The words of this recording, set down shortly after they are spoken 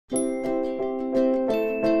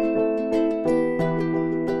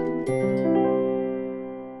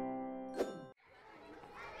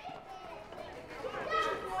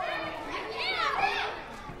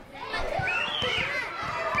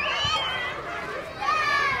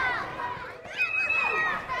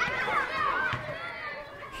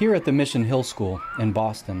Here at the Mission Hill School in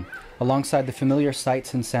Boston, alongside the familiar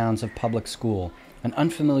sights and sounds of public school, an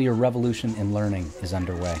unfamiliar revolution in learning is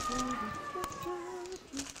underway.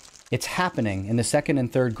 It's happening in the 2nd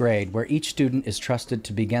and 3rd grade, where each student is trusted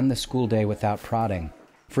to begin the school day without prodding,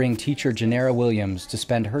 freeing teacher Janera Williams to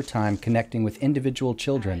spend her time connecting with individual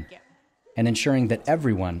children and ensuring that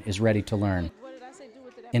everyone is ready to learn,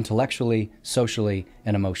 intellectually, socially,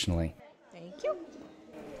 and emotionally. Thank you.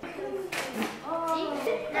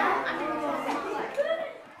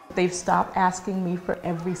 They've stopped asking me for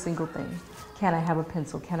every single thing. Can I have a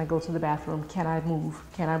pencil? Can I go to the bathroom? Can I move?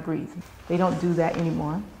 Can I breathe? They don't do that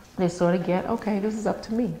anymore. They sort of get, okay, this is up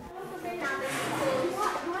to me.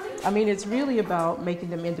 I mean, it's really about making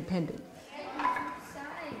them independent.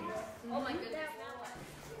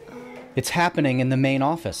 It's happening in the main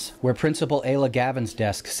office, where Principal Ayla Gavin's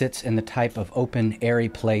desk sits in the type of open, airy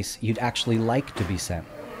place you'd actually like to be sent.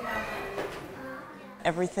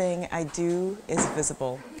 Everything I do is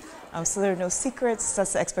visible. So there are no secrets.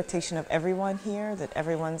 That's the expectation of everyone here, that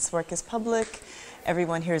everyone's work is public.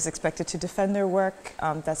 Everyone here is expected to defend their work.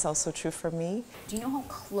 That's also true for me. Do you know how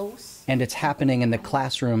close? And it's happening in the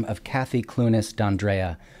classroom of Kathy Clunis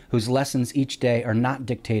D'Andrea, whose lessons each day are not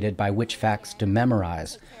dictated by which facts to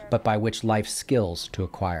memorize, but by which life skills to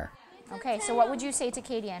acquire. Okay, so what would you say to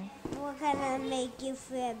Kadian? What can I make you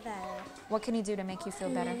feel better? What can he do to make you feel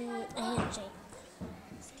better? A handshake.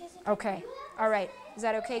 Okay, all right. Is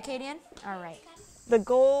that okay, Kadian? All right. The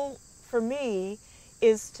goal for me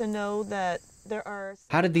is to know that there are...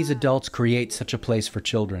 How did these adults create such a place for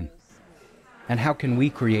children? And how can we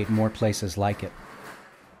create more places like it?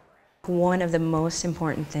 One of the most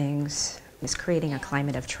important things is creating a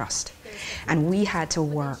climate of trust. And we had to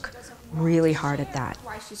work really hard at that.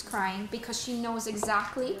 Why she's crying, because she knows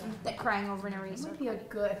exactly that crying over an eraser. That would be a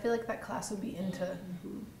good, I feel like that class would be into.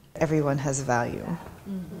 Everyone has value.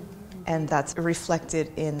 And that's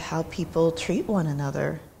reflected in how people treat one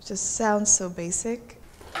another. Just sounds so basic.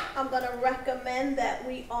 I'm going to recommend that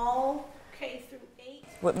we all, K through 8.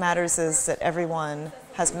 What matters is that everyone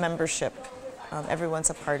has membership. Everyone's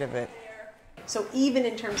a part of it. So even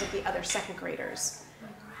in terms of the other 2nd graders,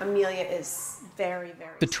 Amelia is very,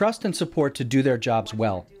 very... The trust and support to do their jobs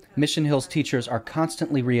well. Mission Hill's teachers are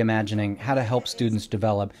constantly reimagining how to help students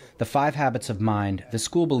develop the 5 habits of mind the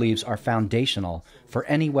school believes are foundational for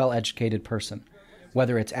any well-educated person,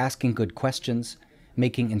 whether it's asking good questions,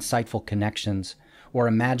 making insightful connections, or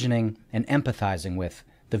imagining and empathizing with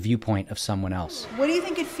the viewpoint of someone else. What do you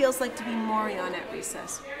think it feels like to be Morion at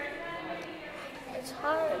recess? It's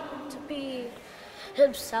hard to be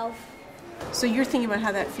himself. So you're thinking about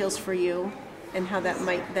how that feels for you and how that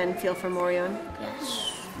might then feel for Morion?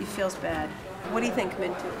 Yes. It feels bad. What do you think,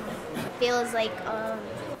 Mintu? Feels like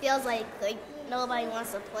nobody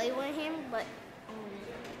wants to play with him, but...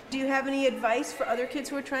 Do you have any advice for other kids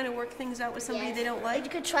who are trying to work things out with somebody they don't like? You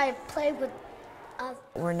could try to play with us.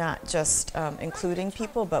 We're not just including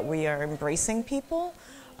people, but we are embracing people.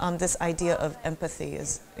 This idea of empathy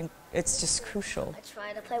it's just crucial. I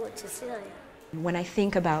tried to play with Cecilia. When I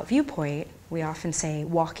think about viewpoint, we often say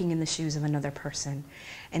walking in the shoes of another person.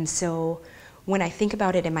 And so when I think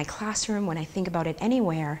about it in my classroom, when I think about it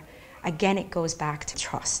anywhere, again, it goes back to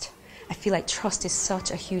trust. I feel like trust is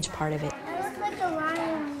such a huge part of it. I look like a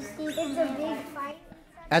lion, you see, it's a big fight.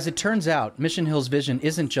 As it turns out, Mission Hill's vision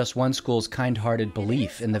isn't just one school's kind-hearted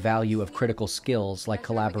belief in the value of critical skills like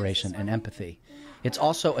collaboration and empathy. It's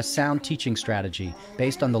also a sound teaching strategy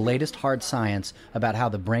based on the latest hard science about how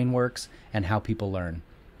the brain works and how people learn.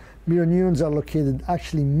 Mirror neurons are located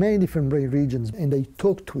actually in many different brain regions, and they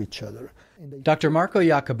talk to each other. Dr. Marco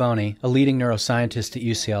Iacoboni, a leading neuroscientist at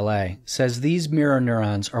UCLA, says these mirror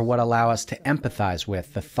neurons are what allow us to empathize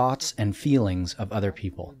with the thoughts and feelings of other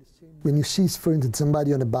people. When you see, for instance,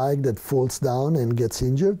 somebody on a bike that falls down and gets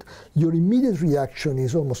injured, your immediate reaction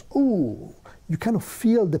is almost, ooh, you kind of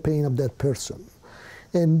feel the pain of that person.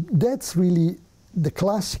 And that's really the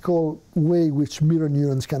classical way which mirror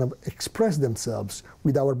neurons kind of express themselves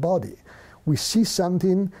with our body. We see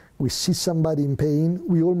something, we see somebody in pain,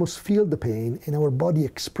 we almost feel the pain, and our body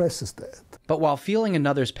expresses that. But while feeling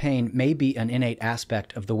another's pain may be an innate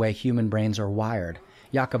aspect of the way human brains are wired,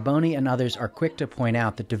 Iacoboni and others are quick to point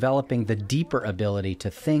out that developing the deeper ability to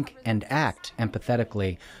think and act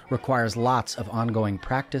empathetically requires lots of ongoing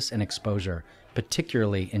practice and exposure,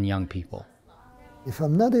 particularly in young people. If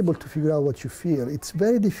I'm not able to figure out what you feel, it's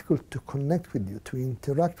very difficult to connect with you, to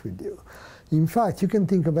interact with you. In fact, you can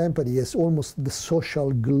think of empathy as almost the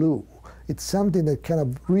social glue. It's something that kind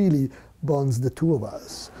of really bonds the two of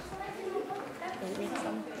us.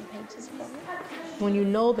 When you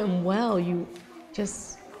know them well, you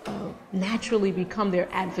just naturally become their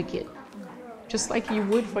advocate. Just like you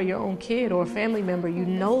would for your own kid or a family member. You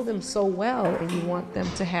know them so well and you want them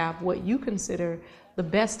to have what you consider the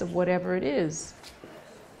best of whatever it is.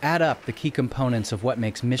 Add up the key components of what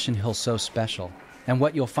makes Mission Hill so special, and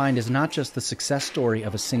what you'll find is not just the success story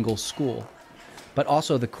of a single school, but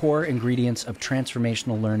also the core ingredients of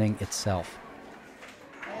transformational learning itself.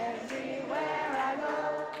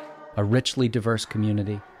 A richly diverse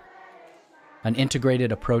community, an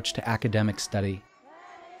integrated approach to academic study,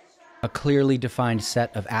 a clearly defined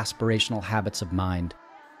set of aspirational habits of mind,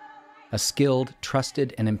 a skilled,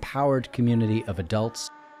 trusted, and empowered community of adults,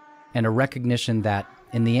 and a recognition that,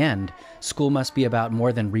 in the end, school must be about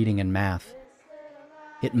more than reading and math.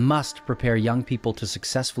 It must prepare young people to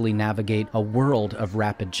successfully navigate a world of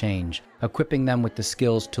rapid change, equipping them with the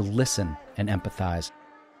skills to listen and empathize,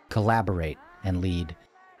 collaborate and lead,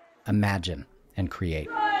 imagine and create.